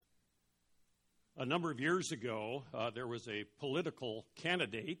A number of years ago, there was a political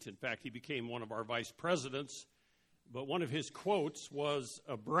candidate. In fact, he became one of our vice presidents. But one of his quotes was,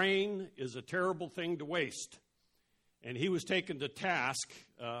 "A brain is a terrible thing to waste." And he was taken to task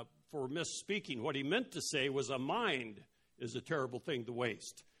for misspeaking. What he meant to say was, "A mind is a terrible thing to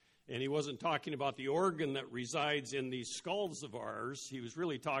waste." And he wasn't talking about the organ that resides in these skulls of ours. He was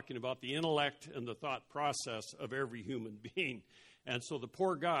really talking about the intellect and the thought process of every human being. And so the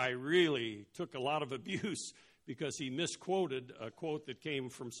poor guy really took a lot of abuse because he misquoted a quote that came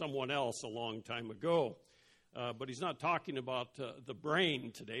from someone else a long time ago. But he's not talking about the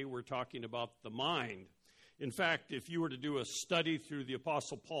brain today. We're talking about the mind. In fact, if you were to do a study through the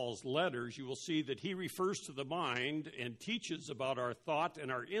Apostle Paul's letters, you will see that he refers to the mind and teaches about our thought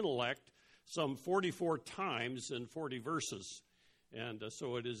and our intellect some 44 times in 40 verses. And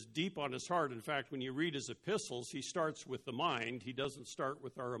so it is deep on his heart. In fact, when you read his epistles, he starts with the mind. He doesn't start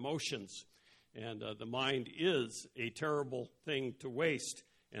with our emotions. And the mind is a terrible thing to waste,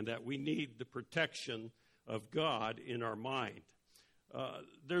 and that we need the protection of God in our mind.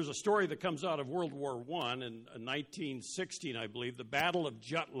 There's a story that comes out of World War I in 1916, I believe, the Battle of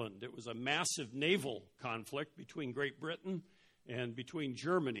Jutland. It was a massive naval conflict between Great Britain and between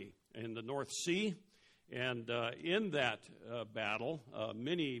Germany in the North Sea. And in that battle,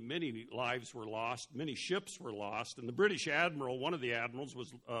 many lives were lost, many ships were lost. And the British admiral, one of the admirals,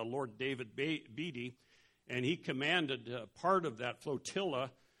 was Lord David Beatty, and he commanded part of that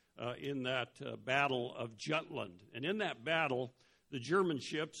flotilla in that Battle of Jutland. And in that battle, the German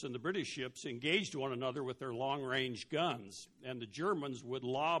ships and the British ships engaged one another with their long-range guns. And the Germans would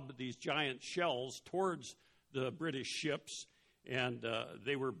lob these giant shells towards the British ships, and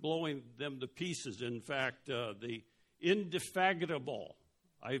they were blowing them to pieces. In fact, the Indefatigable,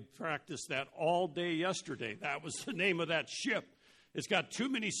 I practiced that all day yesterday. That was the name of that ship. It's got too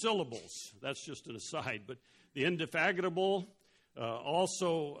many syllables. That's just an aside. But the Indefatigable,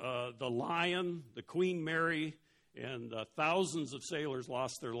 also the Lion, the Queen Mary, and thousands of sailors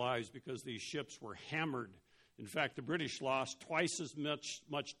lost their lives because these ships were hammered. In fact, the British lost twice as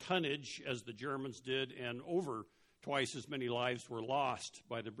much tonnage as the Germans did, and over twice as many lives were lost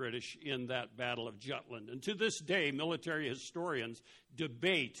by the British in that Battle of Jutland. And to this day, military historians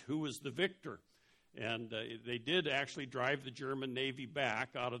debate who was the victor. And they did actually drive the German Navy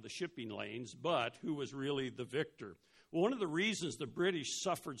back out of the shipping lanes, but who was really the victor? Well, one of the reasons the British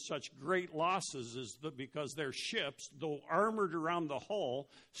suffered such great losses is because their ships, though armored around the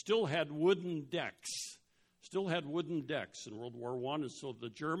hull, still had wooden decks. In World War I, and so the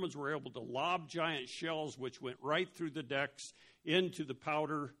Germans were able to lob giant shells which went right through the decks into the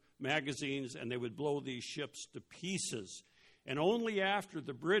powder magazines, and they would blow these ships to pieces. And only after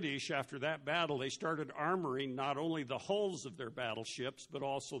the British, after that battle, they started armoring not only the hulls of their battleships, but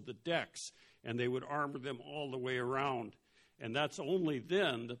also the decks, and they would armor them all the way around. And that's only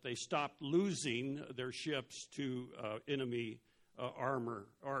then that they stopped losing their ships to enemy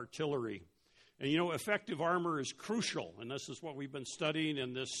artillery. And you know, effective armor is crucial, and this is what we've been studying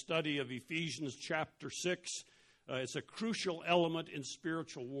in this study of Ephesians chapter 6. It's a crucial element in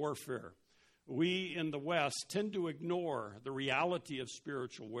spiritual warfare. We in the West tend to ignore the reality of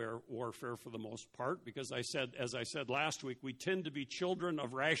spiritual warfare for the most part because, as I said last week, we tend to be children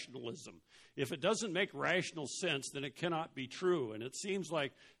of rationalism. If it doesn't make rational sense, then it cannot be true. And it seems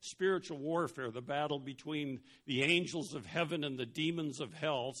like spiritual warfare, the battle between the angels of heaven and the demons of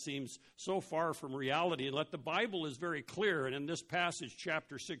hell, seems so far from reality. And yet the Bible is very clear. And in this passage,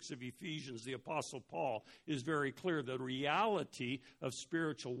 chapter 6 of Ephesians, the Apostle Paul is very clear, the reality of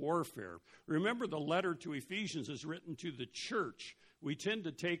spiritual warfare. Remember, the letter to Ephesians is written to the church. We tend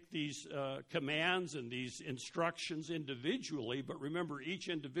to take these commands and these instructions individually, but remember, each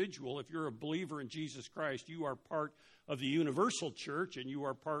individual, if you're a believer in Jesus Christ, you are part of the universal church, and you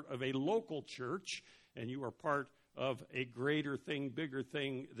are part of a local church, and you are part of a greater thing, bigger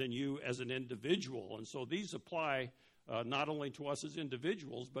thing than you as an individual. And so these apply not only to us as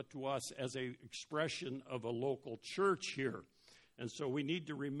individuals, but to us as an expression of a local church here. And so we need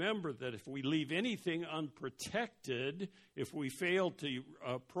to remember that if we leave anything unprotected, if we fail to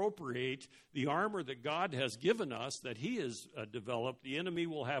appropriate the armor that God has given us, that He has developed, the enemy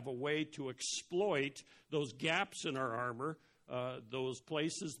will have a way to exploit those gaps in our armor, those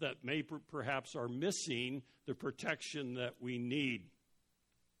places that may perhaps are missing the protection that we need.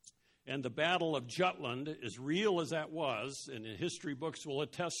 And the Battle of Jutland, as real as that was, and the history books will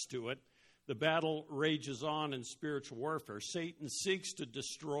attest to it, the battle rages on in spiritual warfare. Satan seeks to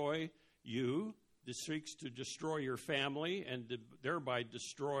destroy you, seeks to destroy your family, and thereby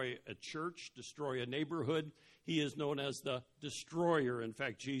destroy a church, destroy a neighborhood. He is known as the destroyer. In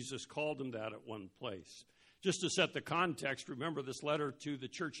fact, Jesus called him that at one place. Just to set the context, remember this letter to the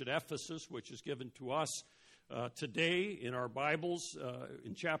church at Ephesus, which is given to us today in our Bibles,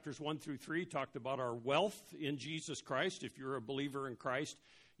 in chapters 1 through 3, talked about our wealth in Jesus Christ. If you're a believer in Christ,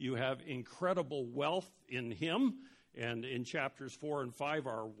 you have incredible wealth in him. And in chapters 4 and 5,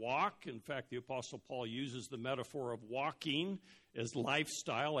 our walk. In fact, the Apostle Paul uses the metaphor of walking as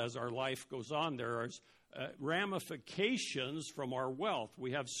lifestyle. As our life goes on, there are ramifications from our wealth.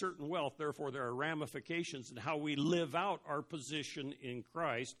 We have certain wealth, therefore there are ramifications in how we live out our position in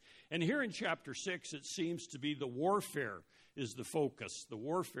Christ. And here in chapter 6, it seems to be the warfare is the focus. The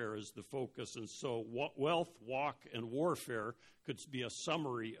warfare is the focus. And so wealth, walk, and warfare could be a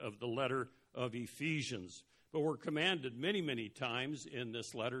summary of the letter of Ephesians. But we're commanded many, many times in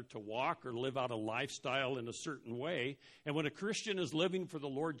this letter to walk or live out a lifestyle in a certain way. And when a Christian is living for the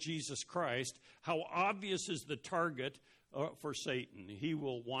Lord Jesus Christ, how obvious is the target for Satan? He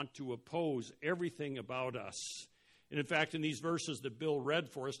will want to oppose everything about us. And in fact, in these verses that Bill read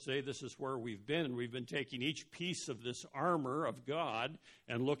for us today, this is where we've been. We've been taking each piece of this armor of God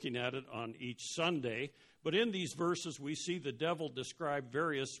and looking at it on each Sunday. But in these verses, we see the devil described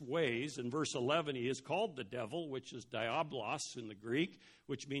various ways. In verse 11, he is called the devil, which is diabolos in the Greek,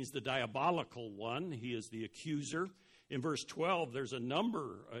 which means the diabolical one. He is the accuser. In verse 12, there's a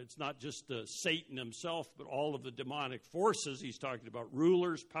number. It's not just Satan himself, but all of the demonic forces. He's talking about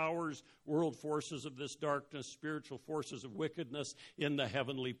rulers, powers, world forces of this darkness, spiritual forces of wickedness in the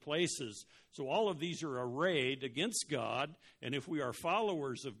heavenly places. So all of these are arrayed against God, and if we are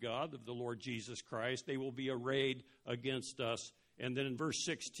followers of God, of the Lord Jesus Christ, they will be arrayed against us. And then in verse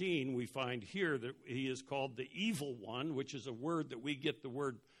 16, we find here that he is called the evil one, which is a word that we get the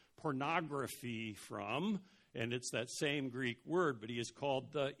word pornography from. And it's that same Greek word, but he is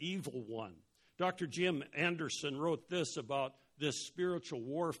called the evil one. Dr. Jim Anderson wrote this about this spiritual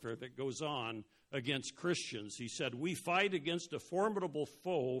warfare that goes on against Christians. He said, "We fight against a formidable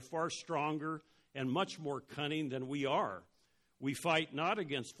foe far stronger and much more cunning than we are. We fight not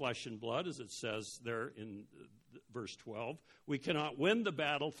against flesh and blood," as it says there in verse 12. "We cannot win the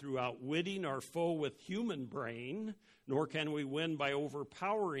battle through outwitting our foe with human brain, nor can we win by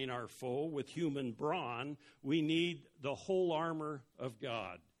overpowering our foe with human brawn. We need the whole armor of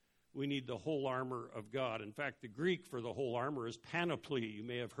God." We need the whole armor of God. In fact, the Greek for the whole armor is panoply. You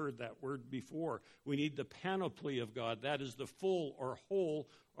may have heard that word before. We need the panoply of God. That is the full or whole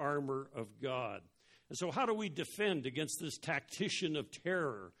armor of God. And so how do we defend against this tactician of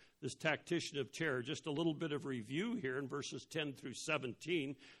terror? This tactician of terror. Just a little bit of review here in verses 10 through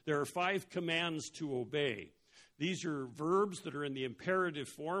 17. There are 5 commands to obey. These are verbs that are in the imperative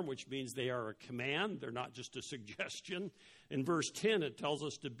form, which means they are a command. They're not just a suggestion. In verse 10, it tells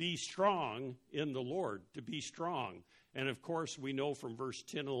us to be strong in the Lord, to be strong. And, of course, we know from verse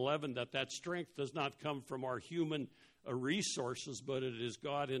 10 and 11 that strength does not come from our human resources, but it is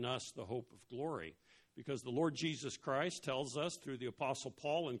God in us, the hope of glory. Because the Lord Jesus Christ tells us through the Apostle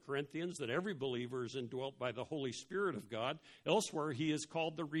Paul in Corinthians that every believer is indwelt by the Holy Spirit of God. Elsewhere, he is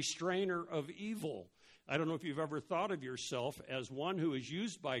called the restrainer of evil. I don't know if you've ever thought of yourself as one who is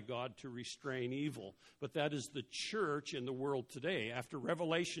used by God to restrain evil, but that is the church in the world today. After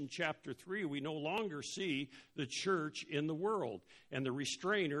Revelation chapter 3, we no longer see the church in the world, and the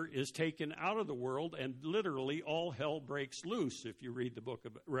restrainer is taken out of the world, and literally all hell breaks loose if you read the book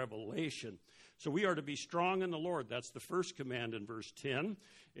of Revelation. So we are to be strong in the Lord. That's the first command in verse 10.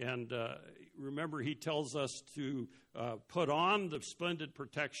 And remember, he tells us to put on the splendid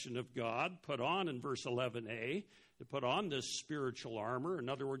protection of God. Put on in verse 11a, to put on this spiritual armor. In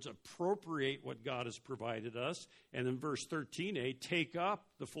other words, appropriate what God has provided us. And in verse 13a, take up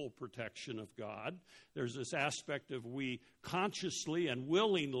the full protection of God. There's this aspect of we consciously and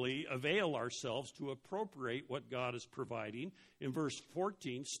willingly avail ourselves to appropriate what God is providing. In verse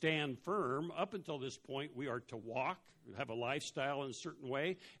 14, stand firm. Up until this point, we are to walk, have a lifestyle in a certain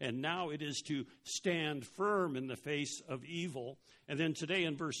way, and now it is to stand firm in the face of evil. And then today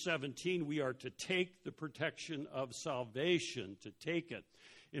in verse 17, we are to take the protection of salvation, to take it.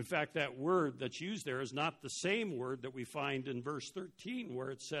 In fact, that word that's used there is not the same word that we find in verse 13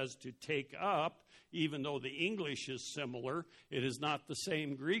 where it says to take up. Even though the English is similar, it is not the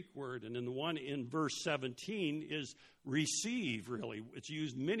same Greek word. And in the one in verse 17 is receive, really. It's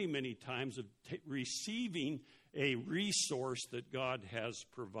used many, many times of receiving a resource that God has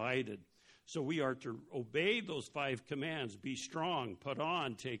provided. So we are to obey those 5 commands. Be strong, put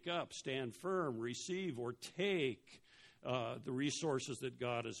on, take up, stand firm, receive, or take the resources that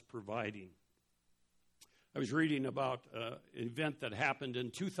God is providing. I was reading about an event that happened in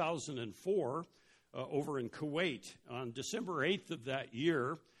 2004. over in Kuwait. On December 8th of that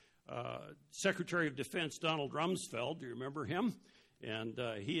year, Secretary of Defense Donald Rumsfeld, do you remember him? And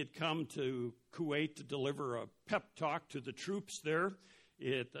he had come to Kuwait to deliver a pep talk to the troops there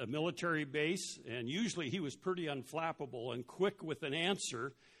at a military base. And usually he was pretty unflappable and quick with an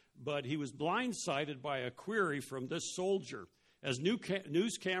answer, but he was blindsided by a query from this soldier. As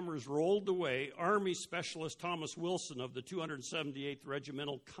news cameras rolled away, Army Specialist Thomas Wilson of the 278th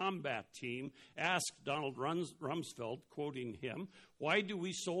Regimental Combat Team asked Donald Rumsfeld, quoting him, "Why do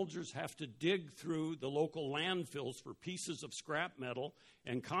we soldiers have to dig through the local landfills for pieces of scrap metal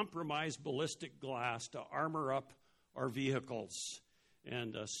and compromised ballistic glass to armor up our vehicles?"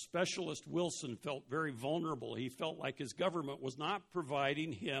 And Specialist Wilson felt very vulnerable. He felt like his government was not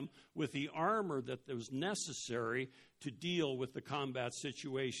providing him with the armor that was necessary to deal with the combat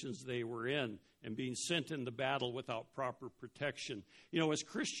situations they were in and being sent into battle without proper protection. You know, as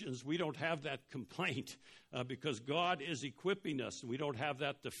Christians, we don't have that complaint because God is equipping us. And we don't have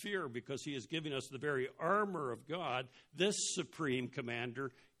that to fear because he is giving us the very armor of God. This supreme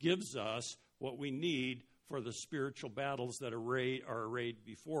commander gives us what we need for the spiritual battles that are arrayed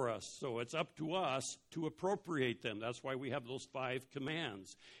before us. So it's up to us to appropriate them. That's why we have those 5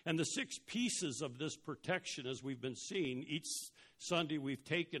 commands. And the 6 pieces of this protection, as we've been seeing, each Sunday we've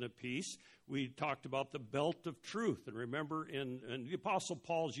taken a piece. We talked about the belt of truth. And remember, in the Apostle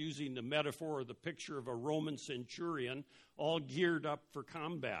Paul's using the metaphor or the picture of a Roman centurion all geared up for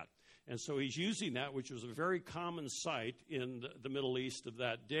combat. And so he's using that, which was a very common sight in the Middle East of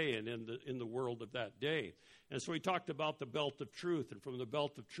that day and in the world of that day. And so he talked about the belt of truth. And from the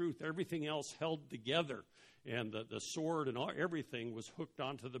belt of truth, everything else held together. And the sword and everything was hooked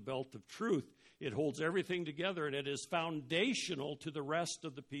onto the belt of truth. It holds everything together, and it is foundational to the rest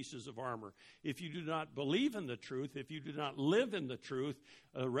of the pieces of armor. If you do not believe in the truth, if you do not live in the truth,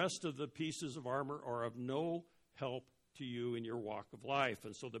 the rest of the pieces of armor are of no help to you in your walk of life.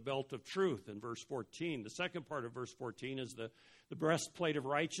 And so the belt of truth in verse 14. The second part of verse 14 is the breastplate of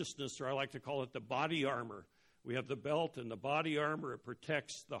righteousness, or I like to call it the body armor. We have the belt and the body armor. It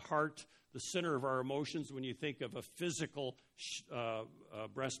protects the heart, the center of our emotions. When you think of a physical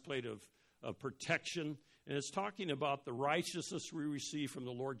breastplate of protection, and it's talking about the righteousness we receive from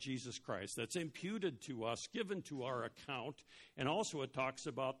the Lord Jesus Christ that's imputed to us, given to our account. And also it talks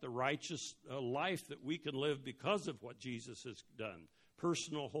about the righteous life that we can live because of what Jesus has done,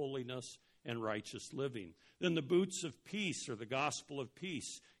 personal holiness and righteous living. Then the boots of peace, or the gospel of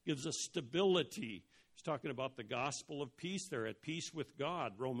peace, gives us stability. He's talking about the gospel of peace there, at peace with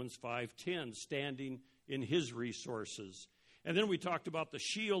God, Romans 5:10, standing in his resources. And then we talked about the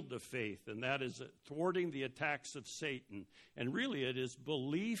shield of faith, and that is thwarting the attacks of Satan. And really it is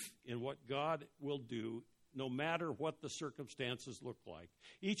belief in what God will do no matter what the circumstances look like.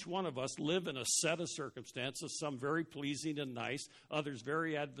 Each one of us live in a set of circumstances, some very pleasing and nice, others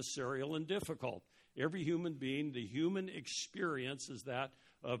very adversarial and difficult. Every human being, the human experience is that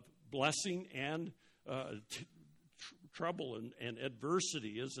of blessing and trouble and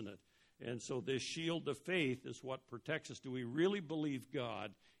adversity, isn't it? And so this shield of faith is what protects us. Do we really believe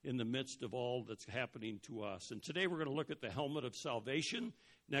God in the midst of all that's happening to us? And today we're going to look at the helmet of salvation.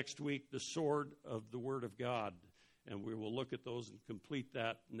 Next week, the sword of the Word of God. And we will look at those and complete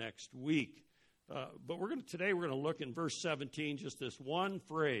that next week. But today we're going to look in verse 17, just this one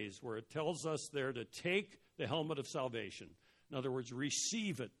phrase where it tells us there to take the helmet of salvation. In other words,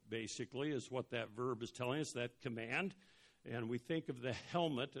 receive it, basically, is what that verb is telling us, that command. And we think of the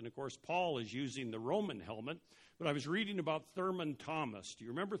helmet, and of course Paul is using the Roman helmet. But I was reading about Thurman Thomas. Do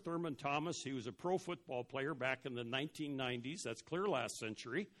you remember Thurman Thomas? He was a pro football player back in the 1990s. That's clear last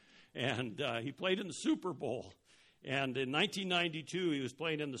century. And he played in the Super Bowl. And in 1992, he was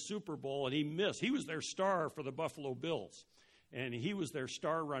playing in the Super Bowl, and he missed. He was their star for the Buffalo Bills. And he was their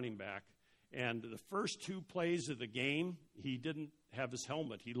star running back. And the first 2 plays of the game, he didn't have his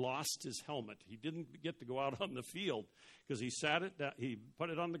helmet. He lost his helmet. He didn't get to go out on the field because he put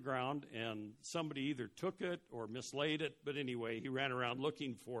it on the ground, and somebody either took it or mislaid it. But anyway, he ran around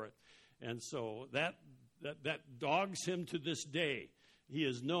looking for it. And so that dogs him to this day. He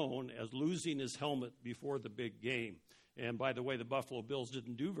is known as losing his helmet before the big game. And by the way, the Buffalo Bills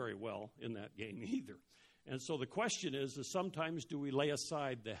didn't do very well in that game either. And so the question is sometimes do we lay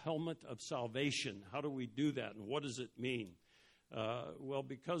aside the helmet of salvation? How do we do that, and what does it mean? Well,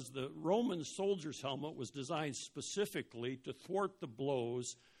 because the Roman soldier's helmet was designed specifically to thwart the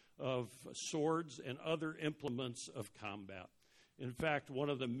blows of swords and other implements of combat. In fact, one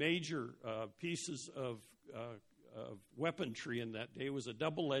of the major pieces of weaponry in that day was a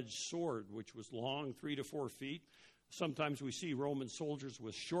double-edged sword, which was long 3 to 4 feet, Sometimes we see Roman soldiers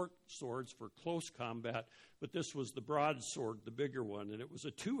with short swords for close combat, but this was the broadsword, the bigger one, and it was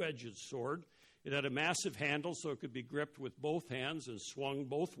a two-edged sword. It had a massive handle so it could be gripped with both hands and swung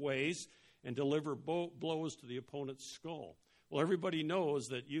both ways and deliver blows to the opponent's skull. Well, everybody knows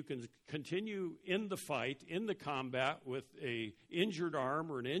that you can continue in the fight, in the combat, with an injured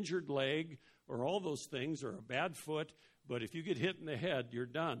arm or an injured leg or all those things, or a bad foot, but if you get hit in the head, you're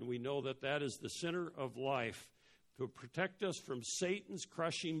done. We know that that is the center of life. To protect us from Satan's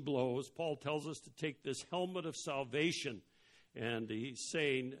crushing blows, Paul tells us to take this helmet of salvation. And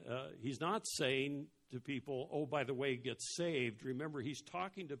he's not saying to people, oh, by the way, get saved. Remember, he's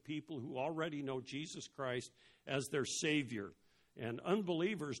talking to people who already know Jesus Christ as their Savior. And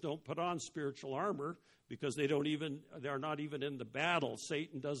unbelievers don't put on spiritual armor because they're not even in the battle.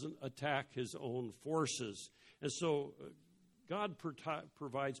 Satan doesn't attack his own forces. And so God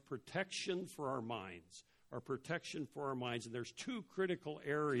provides protection for our minds. And there's two critical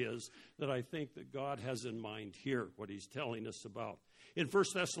areas that I think that God has in mind here, what he's telling us about. In 1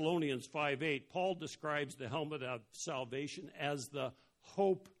 Thessalonians 5:8, Paul describes the helmet of salvation as the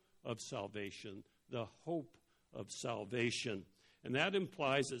hope of salvation, the hope of salvation. And that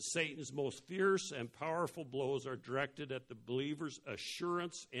implies that Satan's most fierce and powerful blows are directed at the believer's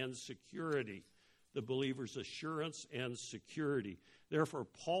assurance and security. The believer's assurance and security. Therefore,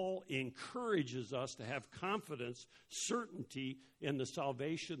 Paul encourages us to have confidence, certainty in the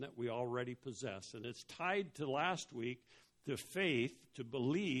salvation that we already possess. And it's tied to last week, to faith, to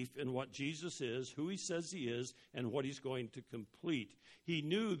belief in what Jesus is, who he says he is, and what he's going to complete. He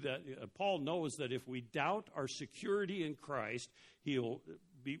knew that, Paul knows that if we doubt our security in Christ, we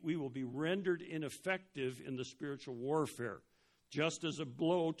will be rendered ineffective in the spiritual warfare. Just as a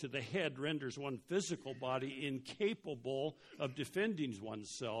blow to the head renders one physical body incapable of defending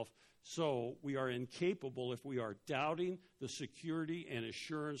oneself, so we are incapable if we are doubting the security and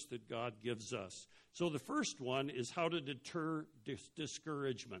assurance that God gives us. So the first one is how to deter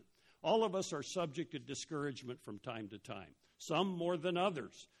discouragement. All of us are subject to discouragement from time to time, some more than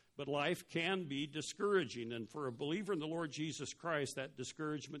others. But life can be discouraging, and for a believer in the Lord Jesus Christ, that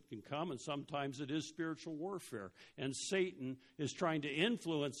discouragement can come, and sometimes it is spiritual warfare. And Satan is trying to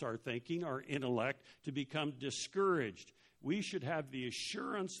influence our thinking, our intellect, to become discouraged. We should have the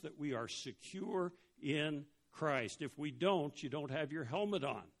assurance that we are secure in Christ. If we don't, you don't have your helmet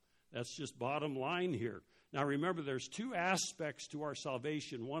on. That's just bottom line here. Now remember, there's two aspects to our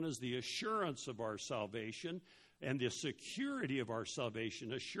salvation. One is the assurance of our salvation, and the security of our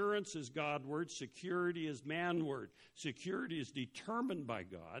salvation. Assurance is God word. Security is man word. Security is determined by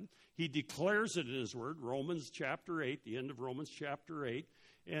God. He declares it in his word, Romans chapter 8, the end of Romans chapter 8.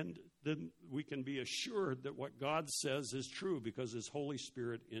 And then we can be assured that what God says is true because his Holy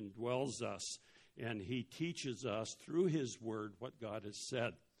Spirit indwells us. And he teaches us through his word what God has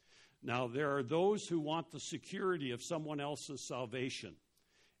said. Now, there are those who want the security of someone else's salvation.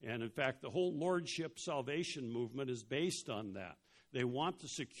 And in fact, the whole Lordship salvation movement is based on that. They want the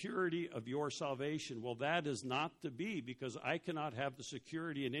security of your salvation. Well, that is not to be, because I cannot have the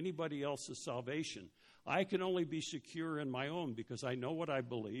security in anybody else's salvation. I can only be secure in my own because I know what I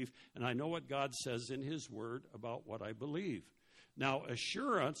believe, and I know what God says in his word about what I believe. Now,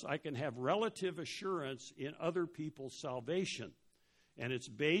 assurance, I can have relative assurance in other people's salvation. And it's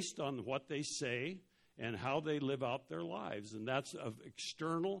based on what they say and how they live out their lives. And that's of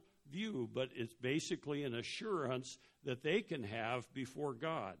external view, but it's basically an assurance that they can have before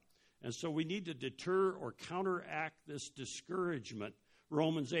God. And so we need to deter or counteract this discouragement.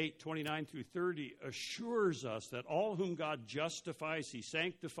 Romans 8:29 through 30 assures us that all whom God justifies, he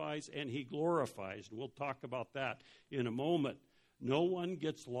sanctifies, and he glorifies. And we'll talk about that in a moment. No one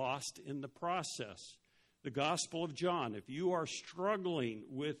gets lost in the process. The Gospel of John, if you are struggling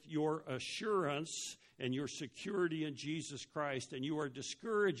with your assurance and your security in Jesus Christ, and you are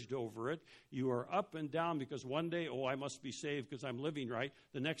discouraged over it, you are up and down because one day, I must be saved because I'm living right.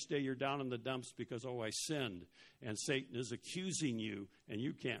 The next day you're down in the dumps because, I sinned. And Satan is accusing you, and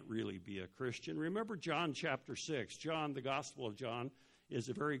you can't really be a Christian. Remember John chapter 6. John, the Gospel of John, is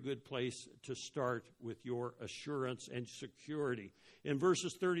a very good place to start with your assurance and security. In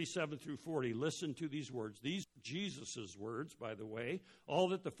verses 37 through 40, listen to these words. These are Jesus' words, by the way. All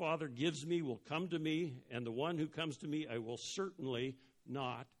that the Father gives me will come to me, and the one who comes to me I will certainly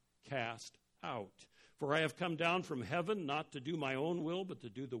not cast out. For I have come down from heaven not to do my own will, but to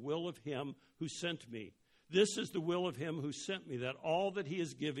do the will of him who sent me. This is the will of him who sent me, that all that he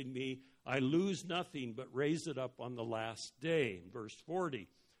has given me I lose nothing, but raise it up on the last day. Verse 40,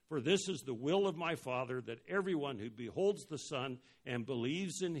 for this is the will of my Father, that everyone who beholds the Son and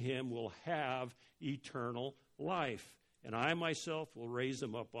believes in him will have eternal life, and I myself will raise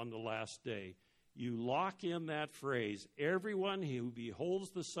him up on the last day. You lock in that phrase. Everyone who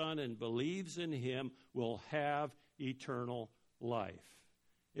beholds the Son and believes in him will have eternal life.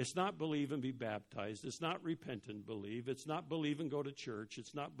 It's not believe and be baptized. It's not repent and believe. It's not believe and go to church.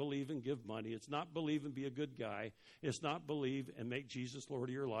 It's not believe and give money. It's not believe and be a good guy. It's not believe and make Jesus Lord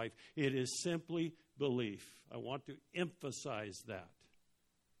of your life. It is simply belief. I want to emphasize that.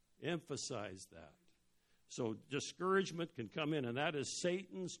 Emphasize that. So discouragement can come in, and that is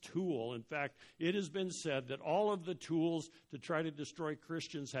Satan's tool. In fact, it has been said that all of the tools to try to destroy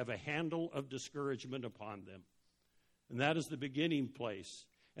Christians have a handle of discouragement upon them. And that is the beginning place.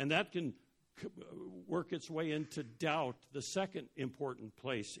 And that can work its way into doubt, the second important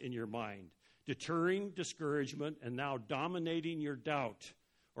place in your mind. Deterring discouragement and now dominating your doubt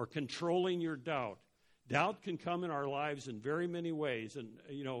or controlling your doubt. Doubt can come in our lives in very many ways. And,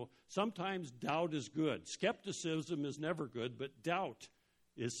 sometimes doubt is good. Skepticism is never good, but doubt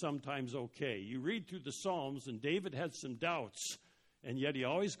is sometimes okay. You read through the Psalms, and David had some doubts, and yet he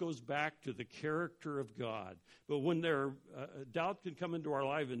always goes back to the character of God. But when doubt can come into our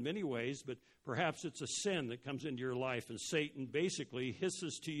life in many ways, but perhaps it's a sin that comes into your life, and Satan basically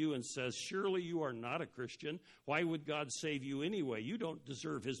hisses to you and says, surely you are not a Christian. Why would God save you anyway? You don't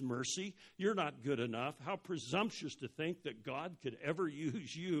deserve his mercy. You're not good enough. How presumptuous to think that God could ever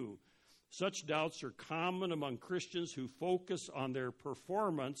use you. Such doubts are common among Christians who focus on their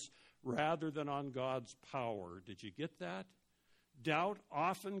performance rather than on God's power. Did you get that? Doubt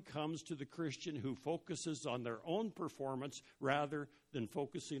often comes to the Christian who focuses on their own performance rather than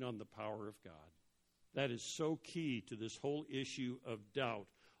focusing on the power of God. That is so key to this whole issue of doubt.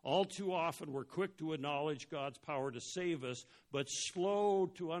 All too often we're quick to acknowledge God's power to save us, but slow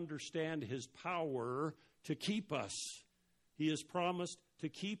to understand his power to keep us. He has promised to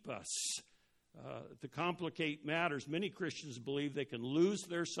keep us. To complicate matters, many Christians believe they can lose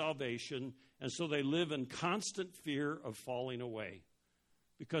their salvation, and so they live in constant fear of falling away.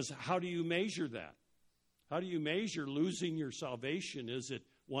 Because how do you measure that? How do you measure losing your salvation? Is it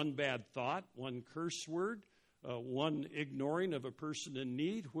one bad thought, one curse word, one ignoring of a person in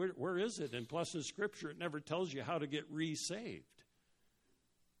need? Where is it? And plus in Scripture, it never tells you how to get re-saved.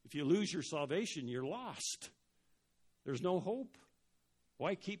 If you lose your salvation, you're lost. There's no hope.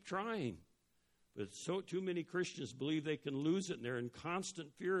 Why keep trying? But too many Christians believe they can lose it, and they're in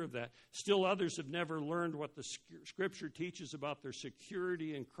constant fear of that. Still others have never learned what the Scripture teaches about their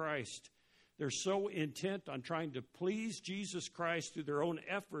security in Christ. They're so intent on trying to please Jesus Christ through their own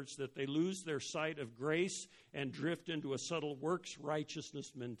efforts that they lose their sight of grace and drift into a subtle works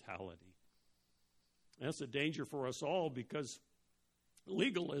righteousness mentality. And that's a danger for us all, because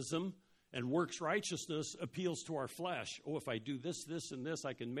legalism and works righteousness appeals to our flesh. Oh, if I do this, this, and this,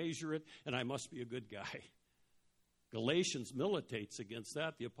 I can measure it, and I must be a good guy. Galatians militates against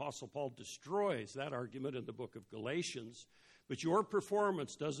that. The Apostle Paul destroys that argument in the book of Galatians. But your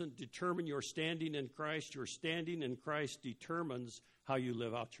performance doesn't determine your standing in Christ. Your standing in Christ determines how you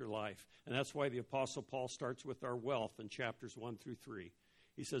live out your life. And that's why the Apostle Paul starts with our wealth in chapters 1 through 3.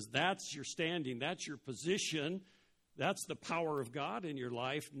 He says, that's your standing, that's your position, that's the power of God in your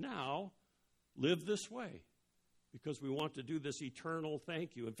life. Now, live this way, because we want to do this eternal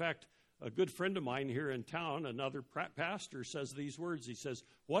thank you. In fact, a good friend of mine here in town, another pastor, says these words. He says,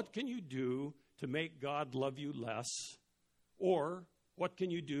 what can you do to make God love you less? Or what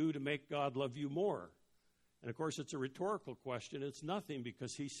can you do to make God love you more? And of course, it's a rhetorical question. It's nothing,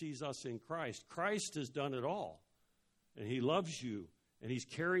 because he sees us in Christ. Christ has done it all. And he loves you, and he's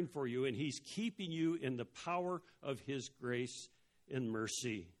caring for you, and he's keeping you in the power of his grace and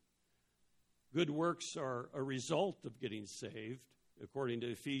mercy. Good works are a result of getting saved, according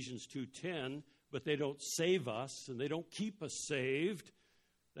to Ephesians 2:10, but they don't save us, and they don't keep us saved.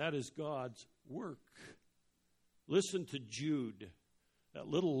 That is God's work. Listen to Jude, that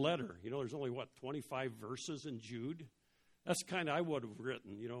little letter. There's only, 25 verses in Jude? That's kind of I would have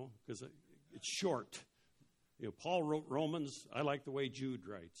written, because it's short. Paul wrote Romans. I like the way Jude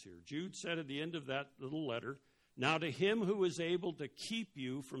writes here. Jude said at the end of that little letter, now to him who is able to keep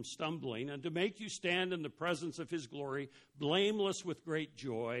you from stumbling and to make you stand in the presence of his glory, blameless with great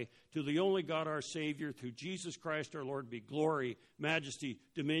joy, to the only God our Savior, through Jesus Christ our Lord, be glory, majesty,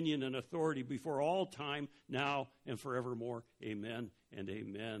 dominion, and authority before all time, now and forevermore. Amen and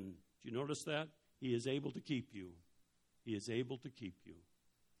amen. Do you notice that? He is able to keep you. He is able to keep you.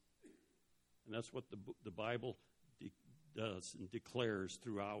 And that's what the Bible does and declares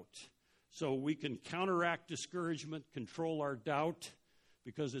throughout. So we can counteract discouragement, control our doubt,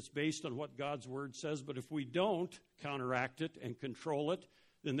 because it's based on what God's Word says. But if we don't counteract it and control it,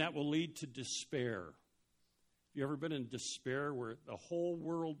 then that will lead to despair. you ever been in despair where the whole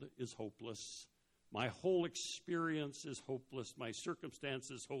world is hopeless? My whole experience is hopeless. My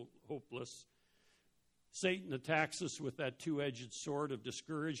circumstance is hopeless. Satan attacks us with that two-edged sword of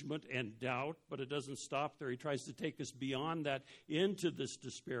discouragement and doubt, but it doesn't stop there. He tries to take us beyond that into this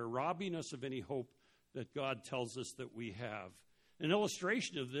despair, robbing us of any hope that God tells us that we have. An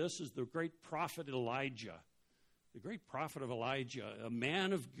illustration of this is the great prophet Elijah. The great prophet of Elijah, a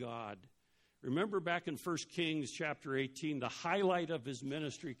man of God. Remember back in 1 Kings chapter 18, the highlight of his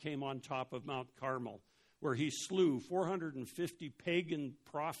ministry came on top of Mount Carmel, where he slew 450 pagan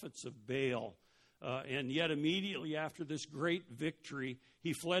prophets of Baal. And yet immediately after this great victory,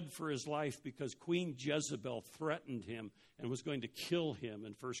 he fled for his life because Queen Jezebel threatened him and was going to kill him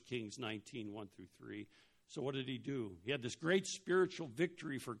in 1 Kings 19, 1 through 3. So what did he do? He had this great spiritual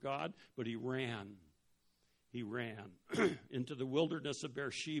victory for God, but he ran. He ran into the wilderness of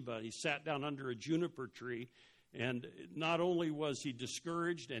Beersheba. He sat down under a juniper tree, and not only was he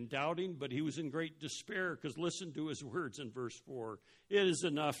discouraged and doubting, but he was in great despair, because listen to his words in verse 4. It is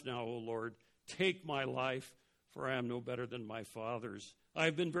enough now, O Lord. Take my life, for I am no better than my fathers. I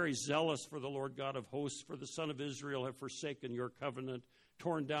have been very zealous for the Lord God of hosts, for the Son of Israel have forsaken your covenant,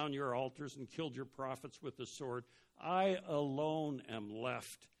 torn down your altars, and killed your prophets with the sword. I alone am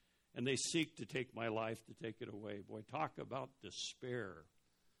left, and they seek to take my life, to take it away. Boy, talk about despair.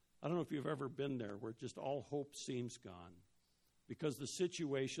 I don't know if you've ever been there where just all hope seems gone, because the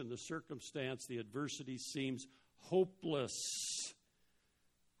situation, the circumstance, the adversity seems hopeless.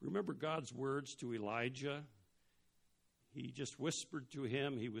 Remember God's words to Elijah? He just whispered to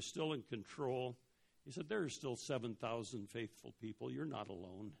him. He was still in control. He said, there are still 7,000 faithful people. You're not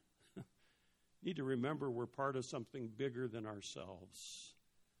alone. You need to remember we're part of something bigger than ourselves.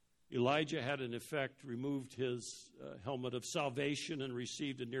 Elijah had, in effect, removed his helmet of salvation and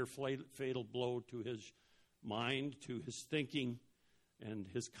received a near fatal blow to his mind, to his thinking, and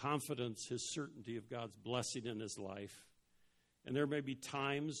his confidence, his certainty of God's blessing in his life. And there may be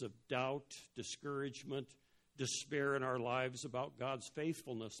times of doubt, discouragement, despair in our lives about God's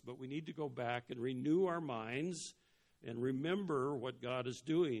faithfulness, but we need to go back and renew our minds and remember what God is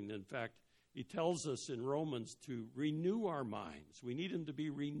doing. In fact, he tells us in Romans to renew our minds. We need them to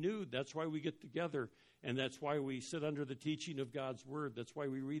be renewed. That's why we get together, and that's why we sit under the teaching of God's Word. That's why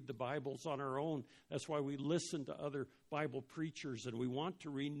we read the Bibles on our own. That's why we listen to other Bible preachers, and we want to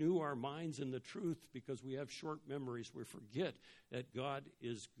renew our minds in the truth because we have short memories. We forget that God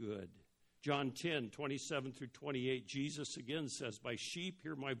is good. John 10, 27 through 28, Jesus again says, my sheep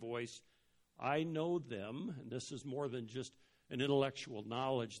hear my voice. I know them, and this is more than just an intellectual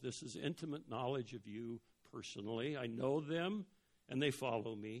knowledge. This is intimate knowledge of you personally. I know them, and they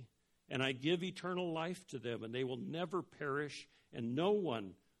follow me. And I give eternal life to them, and they will never perish, and no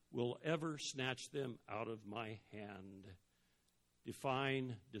one will ever snatch them out of my hand.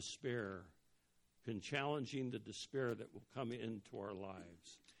 Define despair, challenging the despair that will come into our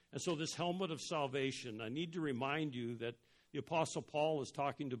lives. And so this helmet of salvation, I need to remind you that the Apostle Paul is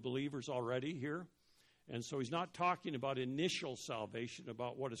talking to believers already here. And so he's not talking about initial salvation,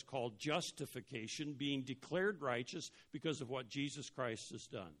 about what is called justification, being declared righteous because of what Jesus Christ has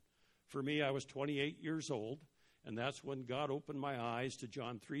done. For me, I was 28 years old, and that's when God opened my eyes to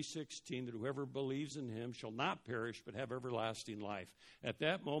John 3:16, that whoever believes in him shall not perish but have everlasting life. At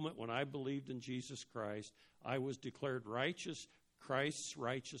that moment, when I believed in Jesus Christ, I was declared righteous. Christ's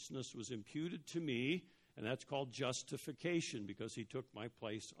righteousness was imputed to me, and that's called justification because he took my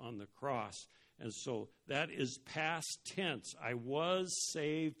place on the cross. And so that is past tense. I was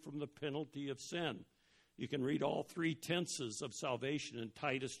saved from the penalty of sin. You can read all three tenses of salvation in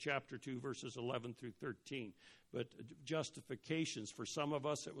Titus chapter 2, verses 11 through 13. But justifications, for some of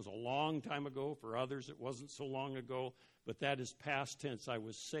us, it was a long time ago. For others, it wasn't so long ago. But that is past tense. I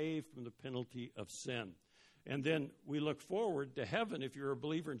was saved from the penalty of sin. And then we look forward to heaven. If you're a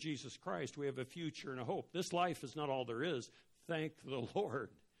believer in Jesus Christ, we have a future and a hope. This life is not all there is. Thank the Lord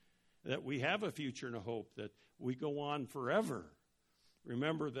that we have a future and a hope, that we go on forever.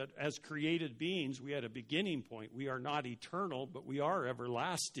 Remember that as created beings, we had a beginning point. We are not eternal, but we are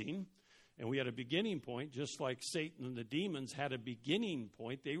everlasting. And we had a beginning point, just like Satan and the demons had a beginning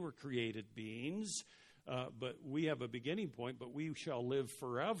point. They were created beings, but we have a beginning point, but we shall live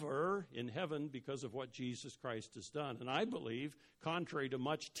forever in heaven because of what Jesus Christ has done. And I believe, contrary to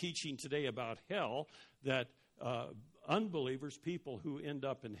much teaching today about hell, that unbelievers, people who end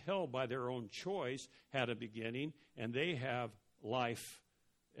up in hell by their own choice, had a beginning, and they have life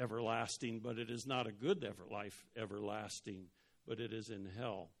everlasting, but it is not a good life everlasting, but it is in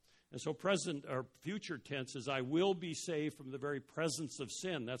hell. And so present or future tense is I will be saved from the very presence of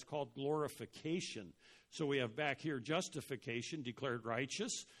sin. That's called glorification. So we have back here justification, declared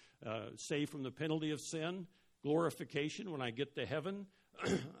righteous, saved from the penalty of sin. Glorification, when I get to heaven,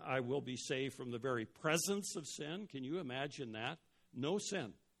 I will be saved from the very presence of sin. Can you imagine that? No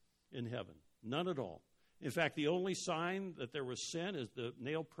sin in heaven, none at all. In fact, the only sign that there was sin is the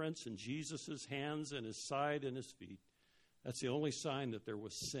nail prints in Jesus' hands and his side and his feet. That's the only sign that there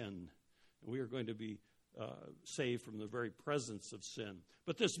was sin. And we are going to be saved from the very presence of sin.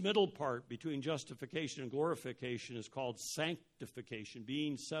 But this middle part between justification and glorification is called sanctification,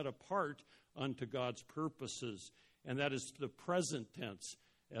 being set apart unto God's purposes. And that is the present tense.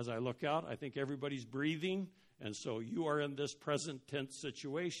 As I look out, I think everybody's breathing. And so you are in this present tense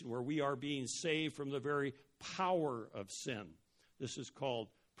situation where we are being saved from the very power of sin. This is called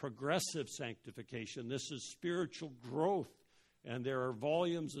progressive sanctification. This is spiritual growth. And there are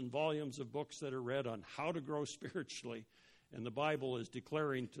volumes and volumes of books that are read on how to grow spiritually. And the Bible is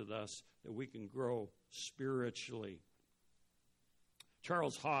declaring to us that we can grow spiritually.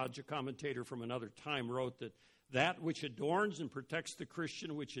 Charles Hodge, a commentator from another time, wrote that which adorns and protects the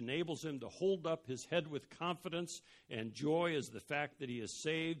Christian, which enables him to hold up his head with confidence and joy, is the fact that he is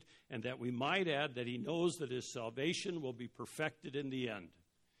saved, and that we might add that he knows that his salvation will be perfected in the end.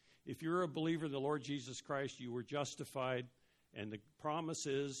 If you're a believer in the Lord Jesus Christ, you were justified, and the promise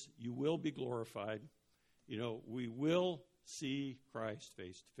is you will be glorified. You know, we will see Christ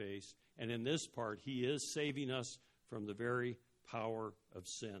face to face, and in this part, he is saving us from the very power of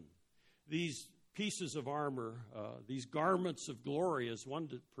sin. These pieces of armor, these garments of glory, as one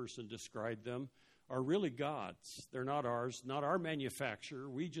person described them, are really God's. They're not ours, not our manufacture.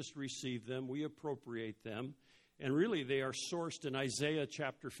 We just receive them. We appropriate them. And really, they are sourced in Isaiah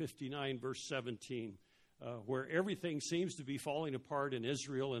chapter 59, verse 17, where everything seems to be falling apart in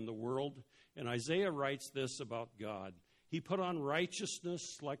Israel and the world. And Isaiah writes this about God. He put on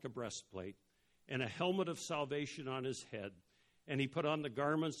righteousness like a breastplate and a helmet of salvation on his head. And he put on the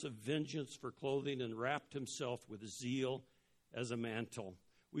garments of vengeance for clothing and wrapped himself with zeal as a mantle.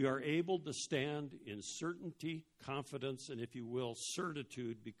 We are able to stand in certainty, confidence, and if you will,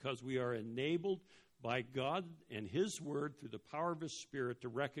 certitude, because we are enabled by God and his word through the power of his Spirit to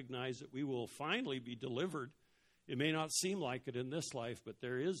recognize that we will finally be delivered. It may not seem like it in this life, but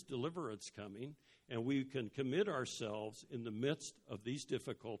there is deliverance coming, and we can commit ourselves in the midst of these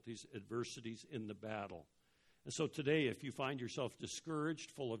difficulties, adversities in the battle. And so today, if you find yourself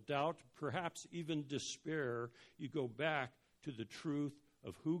discouraged, full of doubt, perhaps even despair, you go back to the truth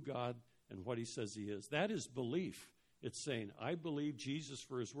of who God and what he says he is. That is belief. It's saying, I believe Jesus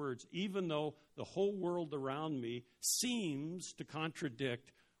for his words, even though the whole world around me seems to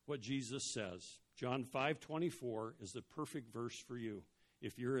contradict what Jesus says. John 5:24 is the perfect verse for you.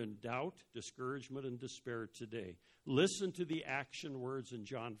 If you're in doubt, discouragement, and despair today, listen to the action words in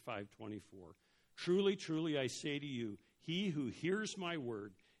John 5:24. Truly, truly, I say to you, he who hears my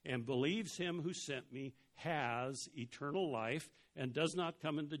word and believes him who sent me has eternal life and does not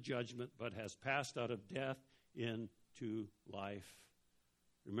come into judgment, but has passed out of death into life.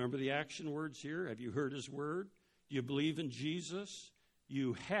 Remember the action words here? Have you heard his word? Do you believe in Jesus?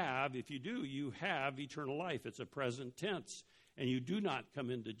 You have, if you do, you have eternal life. It's a present tense. And you do not come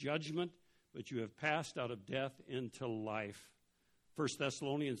into judgment, but you have passed out of death into life. 1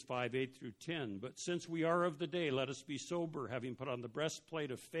 Thessalonians 5:8-10. But since we are of the day, let us be sober, having put on the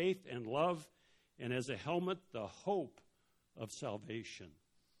breastplate of faith and love, and as a helmet, the hope of salvation.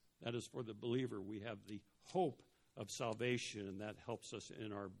 That is for the believer. We have the hope of salvation, and that helps us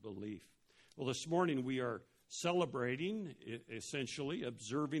in our belief. Well, this morning we are celebrating, essentially,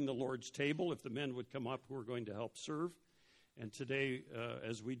 observing the Lord's table. If the men would come up who are going to help serve. And today,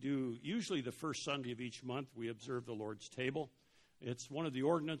 as we do, usually the first Sunday of each month, we observe the Lord's table. It's one of the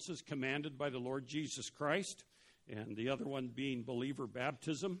ordinances commanded by the Lord Jesus Christ, and the other one being believer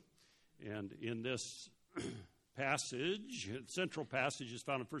baptism. And in this passage, the central passage is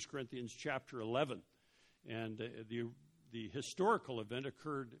found in 1 Corinthians chapter 11. And the historical event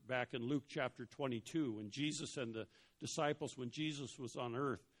occurred back in Luke chapter 22 when Jesus and the disciples, when Jesus was on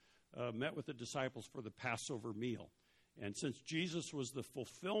earth, met with the disciples for the Passover meal. And since Jesus was the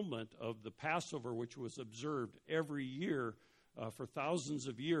fulfillment of the Passover, which was observed every year for thousands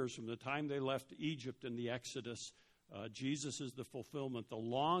of years from the time they left Egypt in the Exodus, Jesus is the fulfillment, the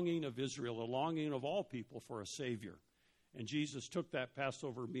longing of Israel, the longing of all people for a Savior. And Jesus took that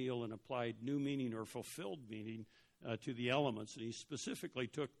Passover meal and applied new meaning or fulfilled meaning to the elements. And he specifically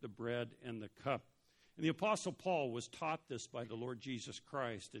took the bread and the cup. And the Apostle Paul was taught this by the Lord Jesus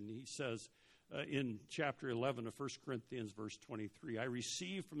Christ. And he says in chapter 11 of 1 Corinthians, verse 23, I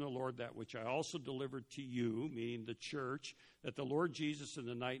received from the Lord that which I also delivered to you, meaning the church, that the Lord Jesus in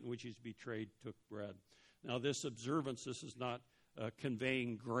the night in which he was betrayed took bread. Now, this observance, this is not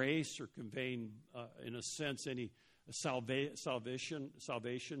conveying grace or conveying, in a sense, any salvation,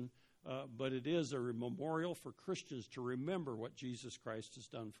 but it is a memorial for Christians to remember what Jesus Christ has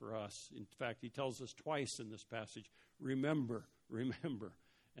done for us. In fact, he tells us twice in this passage, remember, remember.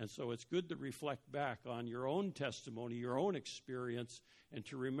 And so it's good to reflect back on your own testimony, your own experience, and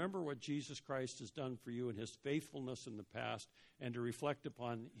to remember what Jesus Christ has done for you and his faithfulness in the past, and to reflect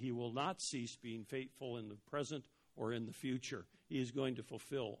upon he will not cease being faithful in the present or in the future. He is going to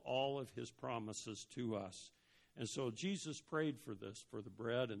fulfill all of his promises to us. And so Jesus prayed for this, for the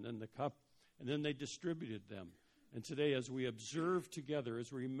bread and then the cup, and then they distributed them. And today, as we observe together,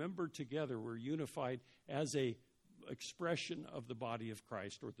 as we remember together, we're unified as a expression of the body of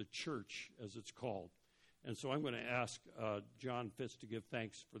Christ, or the church as it's called. And so I'm going to ask John Fitz to give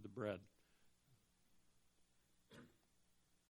thanks for the bread.